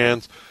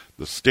plans.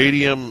 The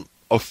Stadium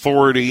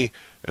Authority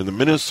and the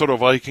Minnesota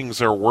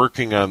Vikings are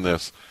working on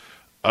this.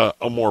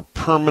 A more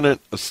permanent,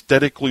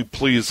 aesthetically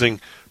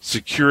pleasing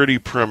security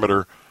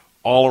perimeter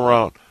all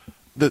around.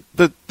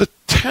 The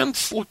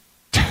tents look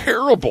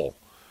terrible.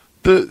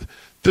 The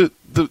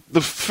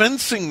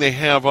fencing they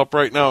have up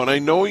right now, and I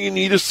know you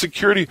need a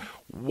security.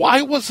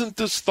 Why wasn't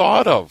this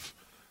thought of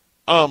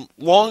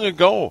long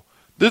ago?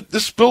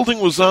 This building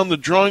was on the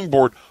drawing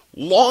board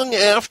long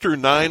after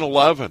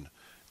 9/11.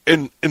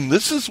 And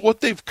this is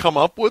what they've come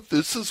up with.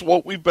 This is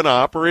what we've been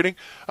operating.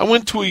 I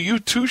went to a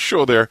U2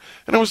 show there,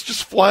 and I was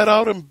just flat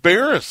out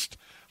embarrassed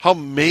how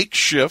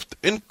makeshift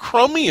and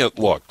crummy it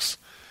looks.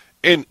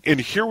 And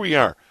here we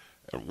are.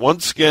 And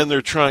once again,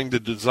 they're trying to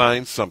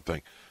design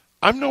something.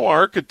 I'm no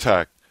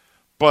architect,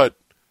 but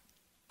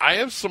I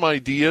have some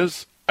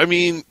ideas. I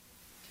mean,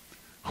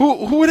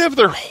 who would have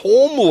their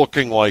home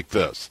looking like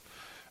this?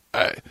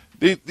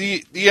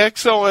 The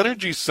XL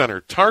Energy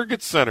Center,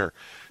 Target Center,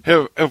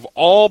 have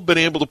all been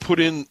able to put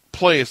in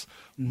place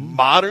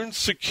modern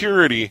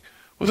security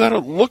without it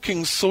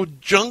looking so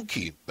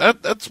junky.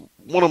 That's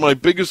one of my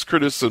biggest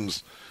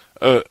criticisms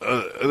of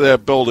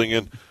that building,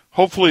 and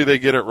hopefully they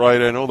get it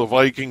right. I know the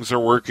Vikings are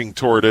working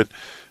toward it,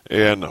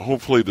 and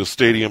hopefully the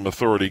Stadium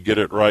Authority get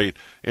it right.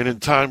 And in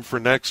time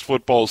for next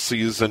football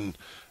season,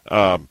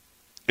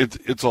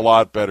 it's a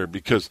lot better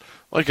because,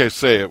 like I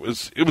say, it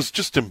was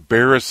just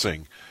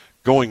embarrassing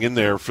going in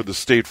there for the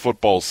state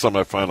football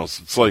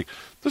semifinals. It's like,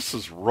 this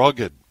is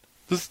rugged.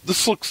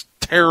 This looks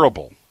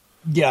terrible.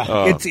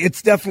 Yeah,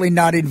 it's definitely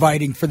not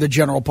inviting for the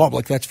general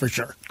public. That's for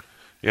sure.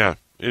 Yeah,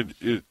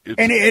 it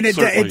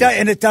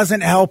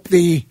doesn't help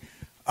the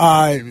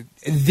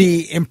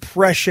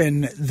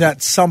impression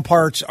that some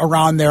parts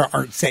around there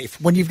aren't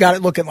safe. When you've got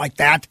it looking like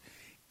that,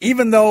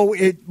 even though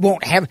it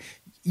won't have,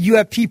 you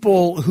have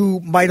people who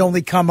might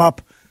only come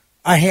up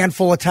a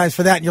handful of times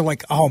for that, and you're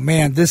like, oh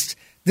man, this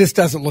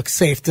doesn't look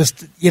safe.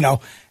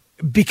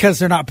 Because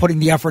they're not putting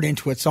the effort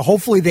into it. So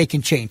hopefully they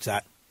can change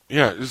that.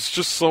 Yeah, it's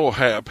just so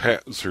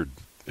haphazard.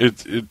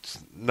 It's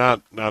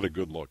not a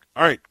good look.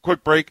 All right,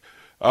 quick break.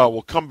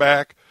 We'll come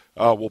back.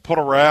 We'll put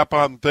a wrap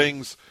on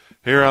things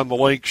here on the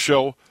Lake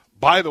Show.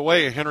 By the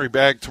way, Henry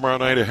Bagg tomorrow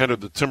night ahead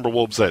of the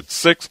Timberwolves at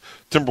 6.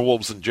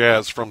 Timberwolves and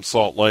Jazz from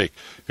Salt Lake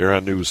here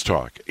on News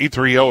Talk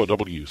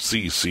 830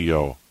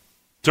 WCCO.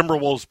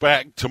 Timberwolves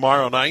back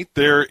tomorrow night.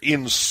 They're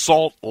in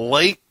Salt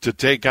Lake to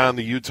take on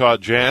the Utah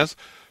Jazz.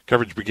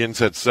 Coverage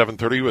begins at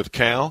 7:30 with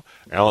Cal.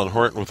 Alan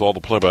Horton with all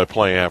the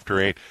play-by-play after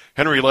 8.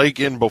 Henry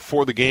Lake in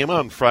before the game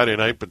on Friday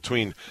night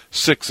between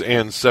 6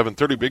 and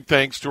 7:30. Big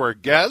thanks to our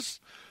guests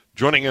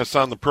joining us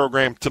on the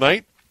program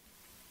tonight.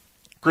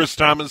 Chris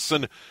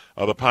Thomason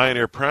of the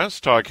Pioneer Press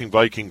talking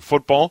Viking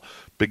football.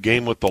 Big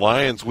game with the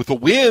Lions. With a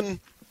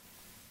win,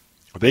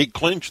 they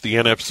clinch the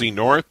NFC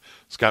North.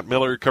 Scott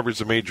Miller covers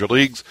the major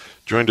leagues.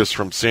 Joined us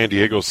from San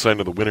Diego, site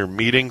of the winter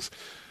meetings.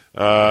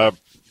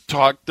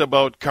 Talked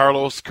about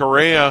Carlos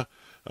Correa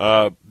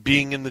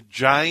being in the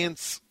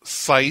Giants'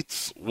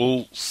 sights.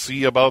 We'll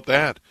see about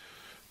that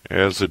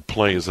as it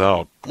plays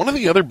out. One of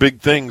the other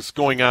big things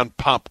going on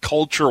pop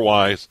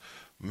culture-wise,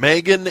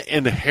 Meghan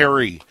and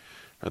Harry,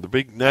 the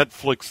big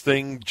Netflix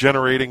thing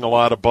generating a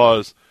lot of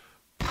buzz.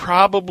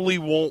 Probably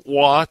won't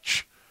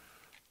watch,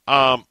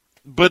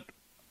 but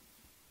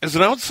as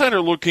an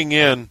outsider looking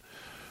in,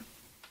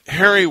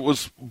 Harry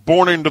was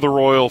born into the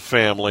royal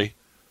family.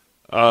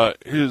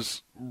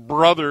 His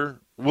brother,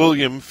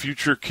 William,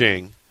 future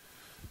king.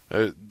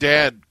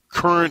 Dad,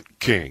 current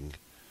king.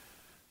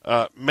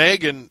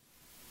 Meghan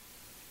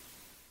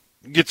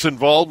gets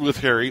involved with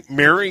Harry,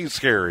 marries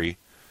Harry,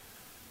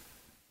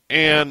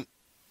 and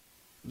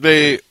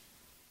they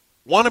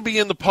want to be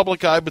in the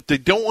public eye, but they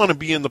don't want to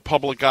be in the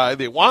public eye.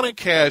 They want to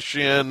cash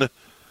in.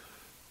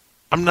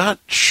 I'm not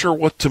sure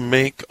what to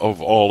make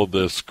of all of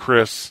this,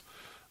 Chris.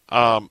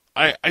 I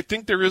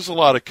think there is a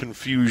lot of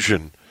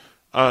confusion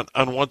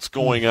on what's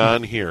going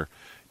on here.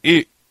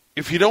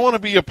 If you don't want to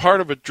be a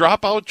part of it,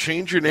 drop out,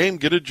 change your name,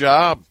 get a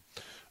job,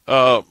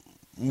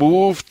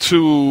 move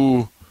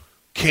to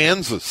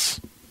Kansas.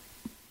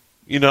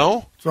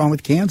 What's wrong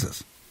with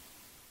Kansas?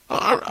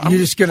 You're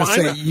just going to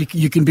say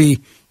you can be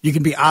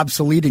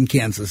obsolete in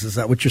Kansas. Is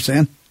that what you're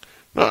saying?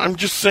 No, I'm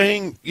just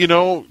saying,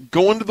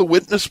 go into the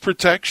witness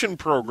protection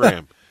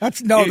program.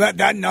 That's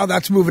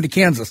moving to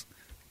Kansas.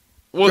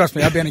 Well, trust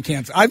me, I've been in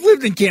Kansas. I've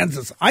lived in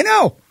Kansas. I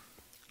know.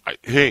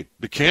 Hey,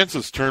 the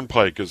Kansas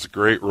Turnpike is a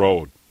great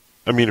road.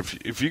 I mean,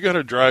 if you got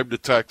to drive to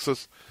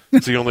Texas,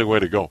 it's the only way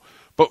to go.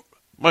 But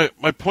my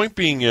point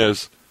being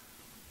is,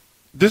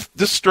 This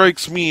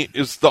strikes me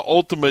as the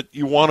ultimate.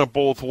 You want it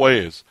both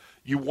ways.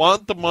 You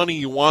want the money,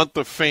 you want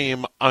the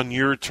fame on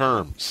your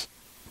terms.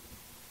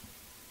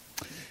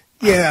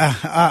 Yeah,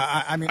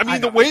 I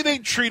mean, the way they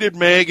treated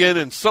Megan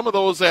and some of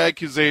those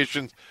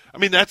accusations, I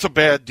mean, that's a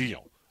bad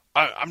deal.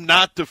 I'm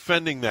not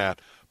defending that.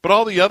 But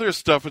all the other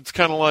stuff, it's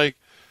kind of like,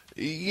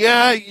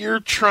 yeah,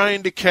 you're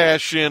trying to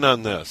cash in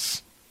on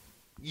this.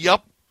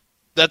 Yup,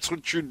 that's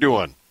what you're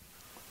doing.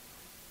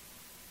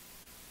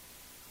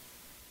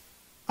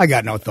 I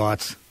got no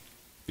thoughts.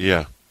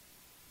 Yeah.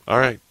 All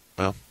right.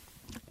 Well,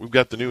 we've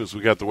got the news.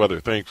 We got the weather.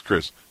 Thanks,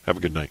 Chris. Have a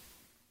good night.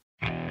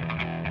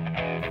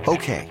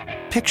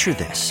 Okay, picture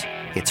this.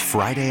 It's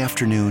Friday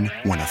afternoon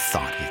when a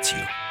thought hits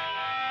you.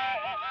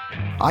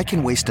 I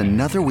can waste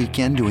another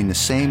weekend doing the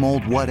same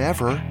old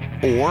whatever,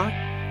 or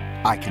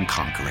I can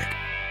conquer it.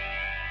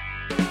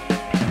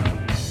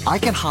 I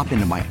can hop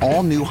into my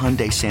all-new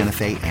Hyundai Santa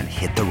Fe and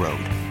hit the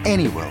road.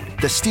 Any road.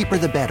 The steeper,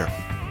 the better.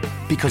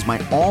 Because my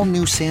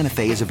all-new Santa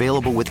Fe is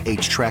available with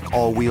H-Track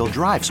all-wheel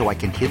drive, so I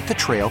can hit the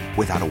trail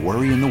without a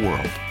worry in the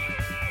world.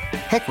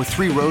 Heck, with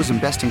 3 rows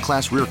and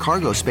best-in-class rear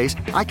cargo space,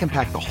 I can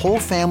pack the whole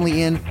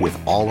family in with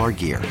all our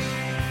gear.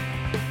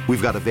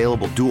 We've got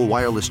available dual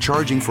wireless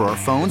charging for our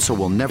phones, so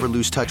we'll never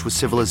lose touch with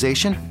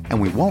civilization, and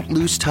we won't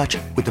lose touch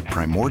with the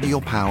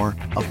primordial power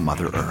of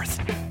Mother Earth.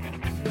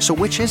 So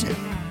which is it?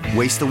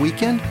 Waste the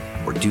weekend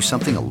or do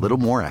something a little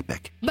more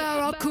epic?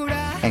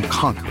 And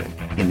conquer it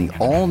in the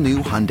all-new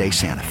Hyundai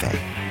Santa Fe.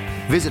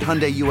 Visit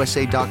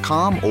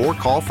HyundaiUSA.com or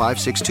call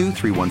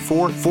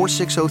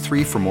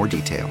 562-314-4603 for more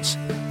details.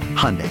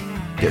 Hyundai,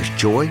 there's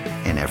joy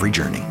in every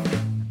journey.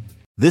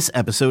 This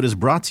episode is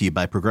brought to you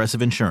by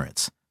Progressive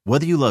Insurance.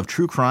 Whether you love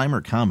true crime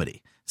or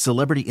comedy,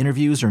 celebrity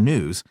interviews or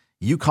news,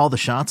 you call the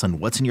shots on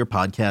what's in your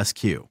podcast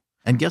queue.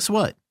 And guess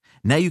what?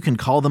 Now you can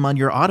call them on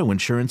your auto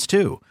insurance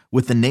too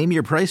with the Name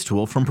Your Price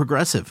tool from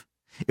Progressive.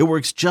 It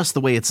works just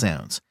the way it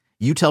sounds.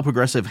 You tell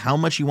Progressive how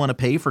much you want to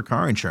pay for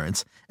car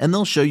insurance, and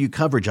they'll show you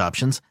coverage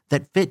options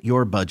that fit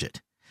your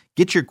budget.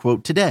 Get your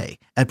quote today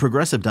at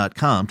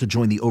Progressive.com to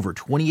join the over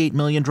 28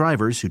 million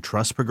drivers who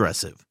trust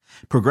Progressive.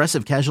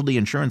 Progressive Casualty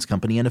Insurance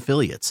Company and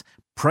Affiliates.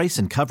 Price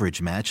and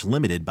coverage match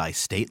limited by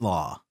state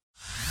law.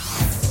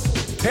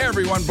 Hey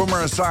everyone, Boomer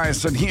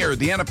Esiason here.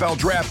 The NFL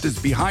Draft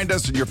is behind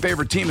us and your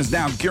favorite team is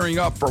now gearing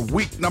up for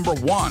week number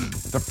 1.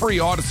 The free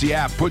Odyssey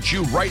app puts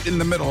you right in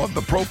the middle of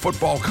the pro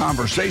football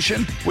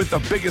conversation with the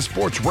biggest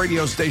sports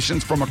radio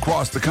stations from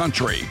across the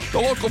country. The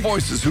local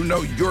voices who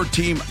know your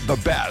team the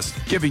best,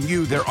 giving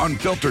you their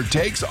unfiltered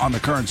takes on the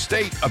current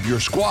state of your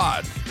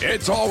squad.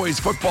 It's always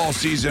football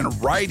season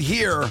right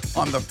here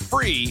on the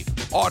free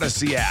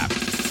Odyssey app.